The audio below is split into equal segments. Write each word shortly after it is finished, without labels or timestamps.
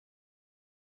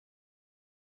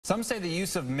Some say the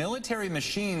use of military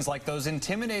machines like those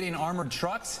intimidating armored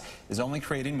trucks is only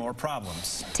creating more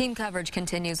problems. Team coverage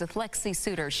continues with Lexi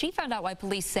Suter. She found out why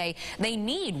police say they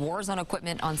need war zone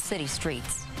equipment on city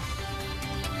streets.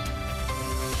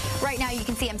 Right now, you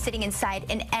can see I'm sitting inside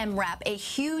an MRAP, a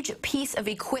huge piece of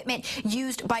equipment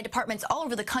used by departments all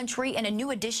over the country and a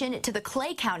new addition to the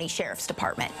Clay County Sheriff's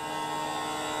Department.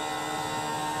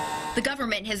 The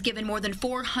government has given more than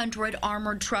 400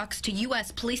 armored trucks to U.S.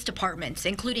 police departments,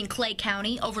 including Clay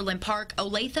County, Overland Park,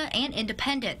 Olathe, and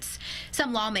Independence.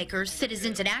 Some lawmakers,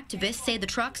 citizens, and activists say the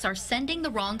trucks are sending the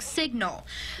wrong signal.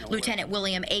 Lieutenant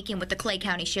William Aiken with the Clay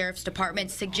County Sheriff's Department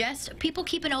suggests people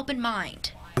keep an open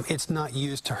mind. It's not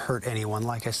used to hurt anyone.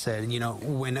 Like I said,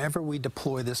 whenever we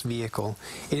deploy this vehicle,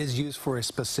 it is used for a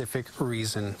specific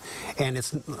reason. And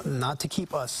it's not to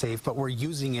keep us safe, but we're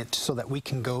using it so that we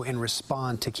can go and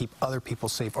respond to keep other people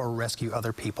safe or rescue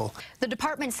other people. The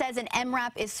department says an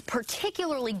MRAP is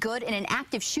particularly good in an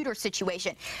active shooter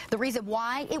situation. The reason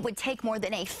why, it would take more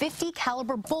than a .50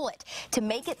 caliber bullet to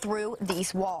make it through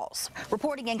these walls.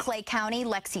 Reporting in Clay County,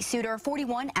 Lexi Suter,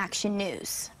 41 Action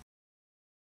News.